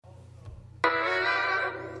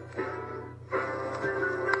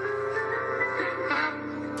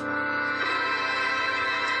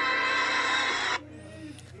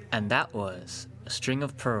And that was A String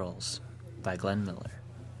of Pearls by Glenn Miller.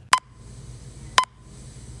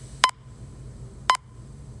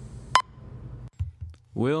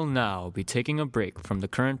 We'll now be taking a break from the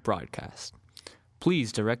current broadcast.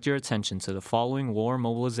 Please direct your attention to the following war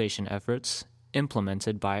mobilization efforts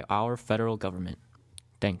implemented by our federal government.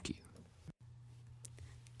 Thank you.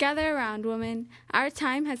 Gather around, women. Our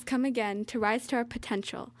time has come again to rise to our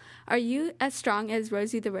potential. Are you as strong as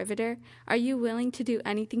Rosie the Riveter? Are you willing to do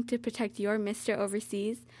anything to protect your Mr.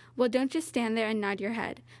 Overseas? Well, don't just stand there and nod your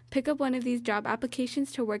head. Pick up one of these job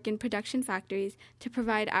applications to work in production factories to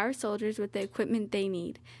provide our soldiers with the equipment they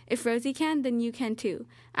need. If Rosie can, then you can too.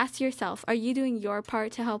 Ask yourself, are you doing your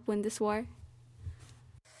part to help win this war?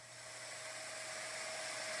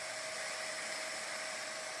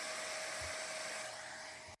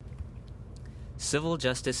 Civil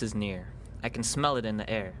justice is near. I can smell it in the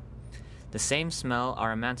air. The same smell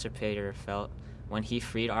our emancipator felt when he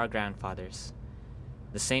freed our grandfathers.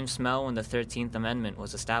 The same smell when the 13th Amendment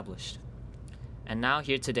was established. And now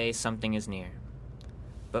here today something is near.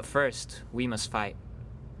 But first, we must fight.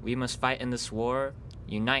 We must fight in this war,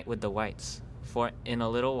 unite with the whites. For in a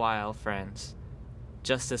little while, friends,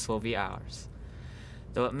 justice will be ours.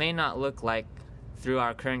 Though it may not look like through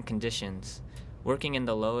our current conditions, working in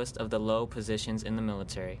the lowest of the low positions in the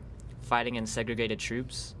military, fighting in segregated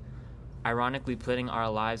troops, ironically putting our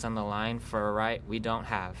lives on the line for a right we don't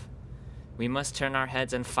have. We must turn our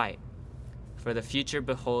heads and fight, for the future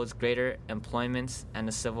beholds greater employments and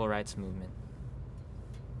the civil rights movement.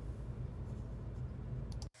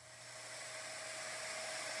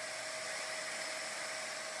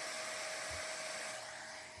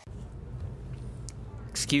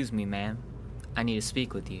 Excuse me, ma'am. I need to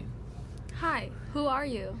speak with you. Hi, who are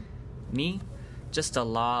you? Me? Just a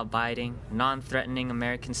law-abiding, non-threatening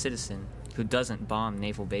American citizen who doesn't bomb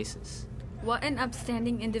naval bases. What an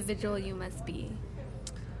upstanding individual you must be.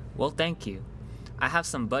 Well, thank you. I have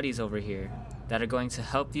some buddies over here that are going to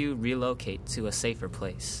help you relocate to a safer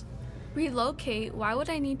place. Relocate? Why would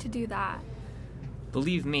I need to do that?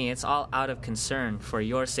 Believe me, it's all out of concern for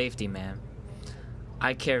your safety, ma'am.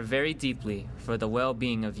 I care very deeply for the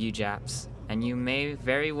well-being of you Japs, and you may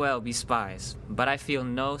very well be spies, but I feel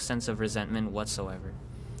no sense of resentment whatsoever.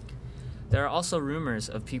 There are also rumors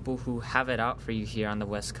of people who have it out for you here on the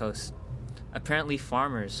West Coast. Apparently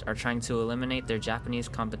farmers are trying to eliminate their Japanese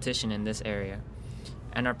competition in this area,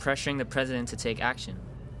 and are pressuring the president to take action.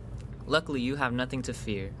 Luckily, you have nothing to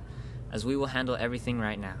fear, as we will handle everything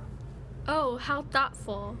right now. Oh, how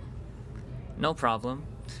thoughtful. No problem.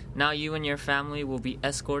 Now you and your family will be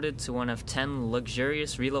escorted to one of 10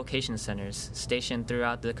 luxurious relocation centers stationed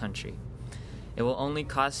throughout the country. It will only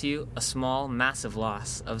cost you a small, massive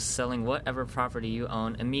loss of selling whatever property you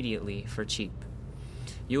own immediately for cheap.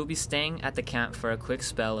 You will be staying at the camp for a quick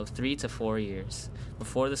spell of 3 to 4 years,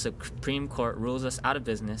 before the Supreme Court rules us out of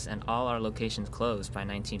business and all our locations close by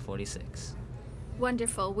 1946.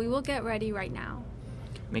 Wonderful. We will get ready right now.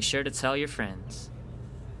 Make sure to tell your friends.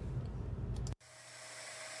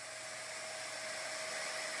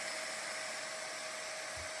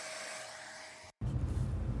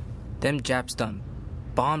 Them Japs done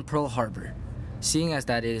bomb Pearl Harbor. Seeing as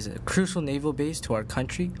that it is a crucial naval base to our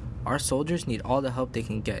country, our soldiers need all the help they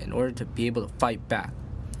can get in order to be able to fight back.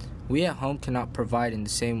 We at home cannot provide in the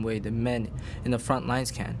same way the men in the front lines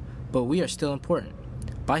can, but we are still important.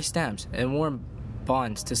 Buy stamps and war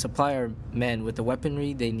bonds to supply our men with the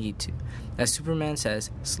weaponry they need to. As Superman says,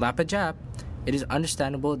 slap a Jap. It is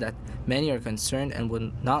understandable that many are concerned and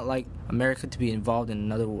would not like America to be involved in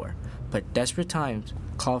another war, but desperate times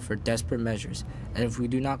call for desperate measures, and if we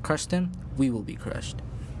do not crush them, we will be crushed.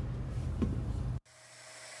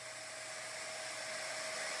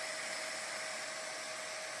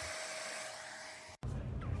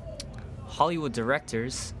 Hollywood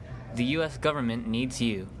directors, the U.S. government needs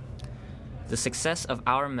you. The success of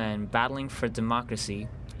our men battling for democracy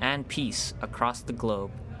and peace across the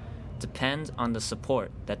globe depends on the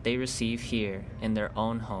support that they receive here in their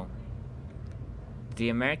own home. The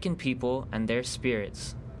American people and their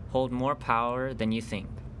spirits hold more power than you think.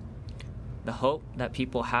 The hope that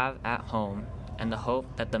people have at home and the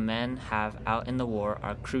hope that the men have out in the war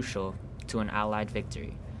are crucial to an Allied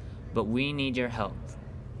victory. But we need your help.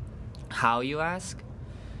 How, you ask?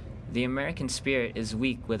 The American spirit is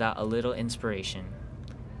weak without a little inspiration.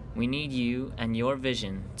 We need you and your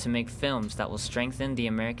vision to make films that will strengthen the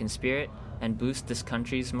American spirit and boost this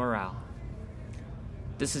country's morale.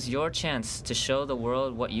 This is your chance to show the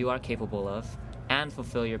world what you are capable of and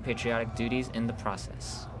fulfill your patriotic duties in the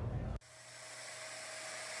process.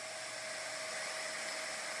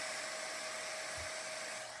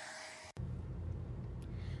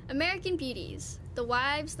 American beauties, the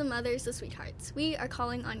wives, the mothers, the sweethearts, we are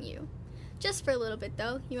calling on you. Just for a little bit,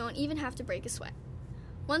 though, you won't even have to break a sweat.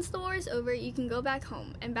 Once the war is over, you can go back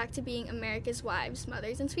home and back to being America's wives,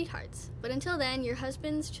 mothers, and sweethearts. But until then, your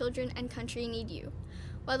husbands, children, and country need you.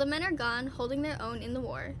 While the men are gone, holding their own in the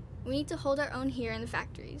war, we need to hold our own here in the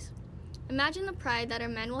factories. Imagine the pride that our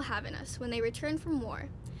men will have in us when they return from war.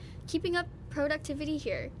 Keeping up productivity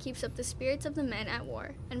here keeps up the spirits of the men at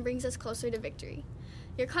war and brings us closer to victory.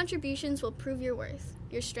 Your contributions will prove your worth,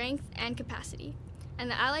 your strength, and capacity,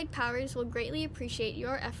 and the Allied powers will greatly appreciate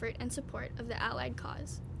your effort and support of the Allied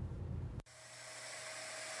cause.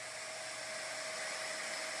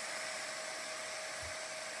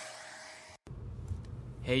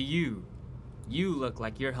 Hey you! You look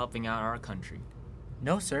like you're helping out our country.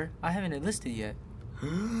 No, sir. I haven't enlisted yet.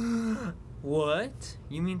 What?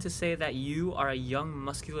 You mean to say that you are a young,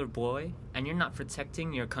 muscular boy and you're not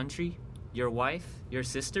protecting your country, your wife, your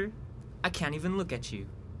sister? I can't even look at you.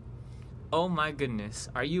 Oh my goodness,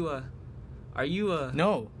 are you a...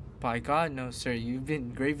 No, by God, no, sir. You've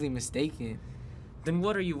been gravely mistaken. Then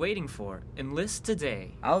what are you waiting for? Enlist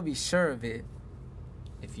today. I'll be sure of it.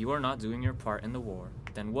 If you are not doing your part in the war,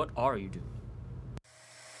 then what are you doing?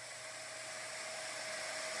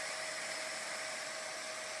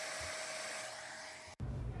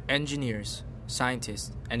 Engineers,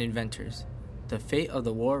 scientists, and inventors, the fate of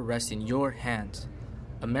the war rests in your hands.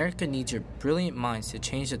 America needs your brilliant minds to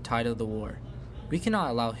change the tide of the war. We cannot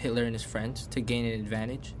allow Hitler and his friends to gain an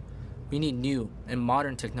advantage. We need new and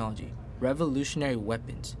modern technology, revolutionary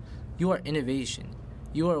weapons. You are innovation.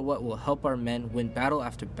 You are what will help our men win battle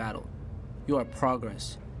after battle. You are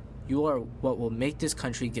progress. You are what will make this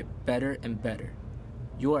country get better and better.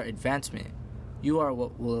 You are advancement. You are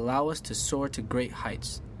what will allow us to soar to great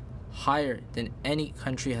heights, higher than any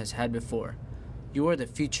country has had before. You are the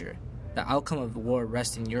future. The outcome of the war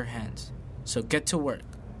rests in your hands. So get to work.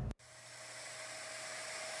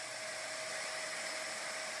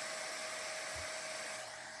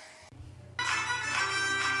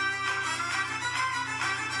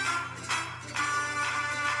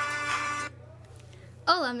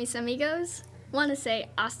 Hola, mis amigos. Want to say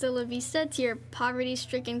hasta la vista to your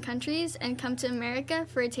poverty-stricken countries and come to America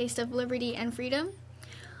for a taste of liberty and freedom?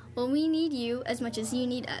 Well, we need you as much as you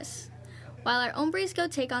need us. While our hombres go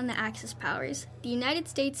take on the Axis powers, the United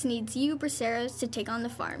States needs you braceros to take on the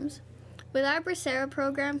farms. With our bracero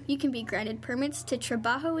program, you can be granted permits to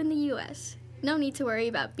trabajo in the U.S. No need to worry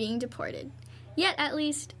about being deported. Yet, at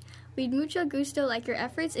least, we'd mucho gusto like your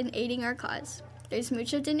efforts in aiding our cause. There's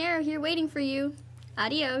mucho dinero here waiting for you.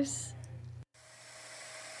 Adios.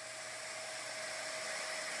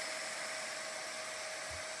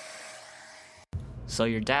 So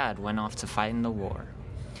your dad went off to fight in the war.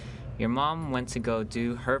 Your mom went to go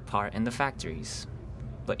do her part in the factories.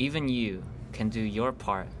 But even you can do your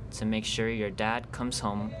part to make sure your dad comes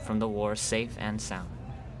home from the war safe and sound.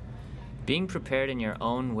 Being prepared in your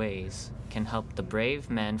own ways can help the brave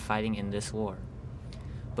men fighting in this war.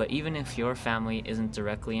 But even if your family isn't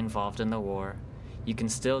directly involved in the war, you can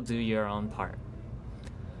still do your own part.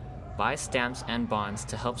 Buy stamps and bonds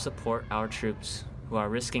to help support our troops who are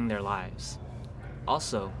risking their lives.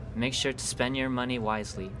 Also, make sure to spend your money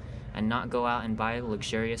wisely and not go out and buy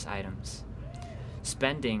luxurious items.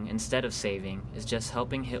 Spending instead of saving is just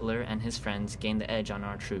helping Hitler and his friends gain the edge on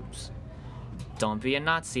our troops. Don't be a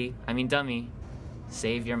dummy.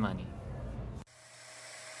 Save your money.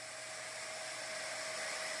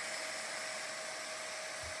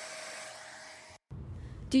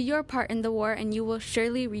 Do your part in the war and you will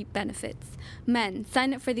surely reap benefits. Men,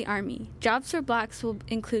 sign up for the Army. Jobs for blacks will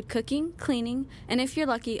include cooking, cleaning, and if you're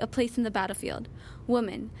lucky, a place in the battlefield.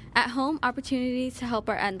 Women, at home, opportunities to help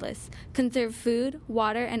are endless. Conserve food,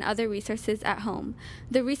 water, and other resources at home.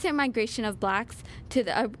 The recent migration of blacks to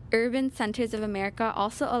the urban centers of America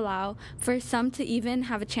also allow for some to even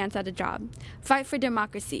have a chance at a job. Fight for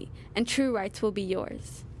democracy, and true rights will be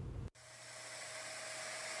yours.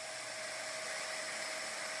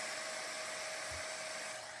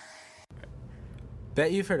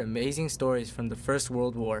 Bet you've heard amazing stories from the First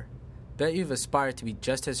World War. Bet you've aspired to be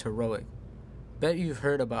just as heroic. Bet you've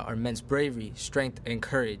heard about our men's bravery, strength, and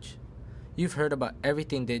courage. You've heard about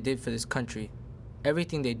everything they did for this country.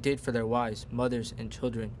 Everything they did for their wives, mothers, and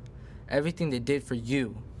children. Everything they did for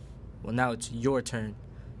you. Well, now it's your turn.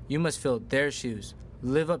 You must fill their shoes.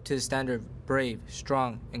 Live up to the standard of brave,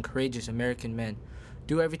 strong, and courageous American men.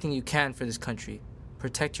 Do everything you can for this country.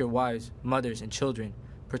 Protect your wives, mothers, and children.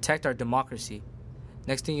 Protect our democracy.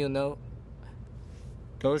 Next thing you'll know,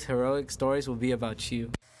 those heroic stories will be about you.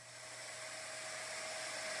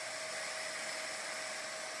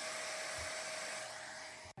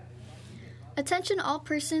 Attention all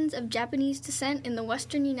persons of Japanese descent in the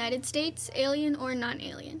western United States, alien or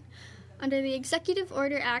non-alien. Under the Executive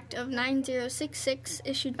Order Act of 9066,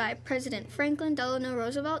 issued by President Franklin Delano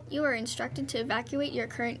Roosevelt, you are instructed to evacuate your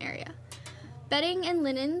current area. Bedding and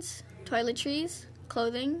linens, toiletries,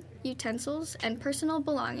 clothing, utensils, and personal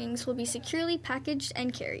belongings will be securely packaged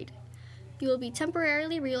and carried. You will be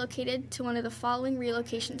temporarily relocated to one of the following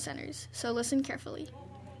relocation centers, so listen carefully.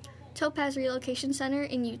 Topaz Relocation Center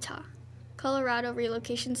in Utah. Colorado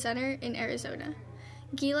Relocation Center in Arizona.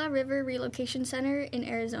 Gila River Relocation Center in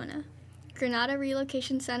Arizona. Granada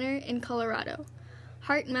Relocation Center in Colorado.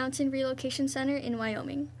 Heart Mountain Relocation Center in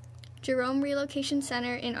Wyoming. Jerome Relocation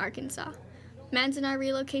Center in Arkansas. Manzanar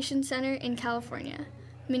Relocation Center in California.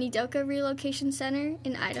 Minidoka Relocation Center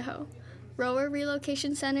in Idaho. Rower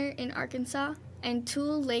Relocation Center in Arkansas, and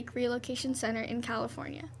Tule Lake Relocation Center in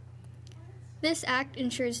California. This act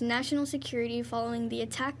ensures national security following the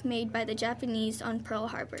attack made by the Japanese on Pearl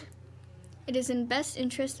Harbor. It is in best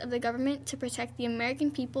interest of the government to protect the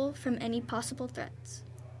American people from any possible threats.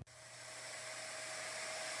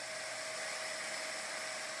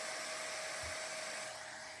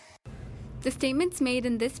 The statements made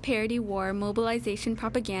in this parody war mobilization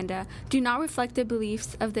propaganda do not reflect the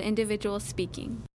beliefs of the individual speaking.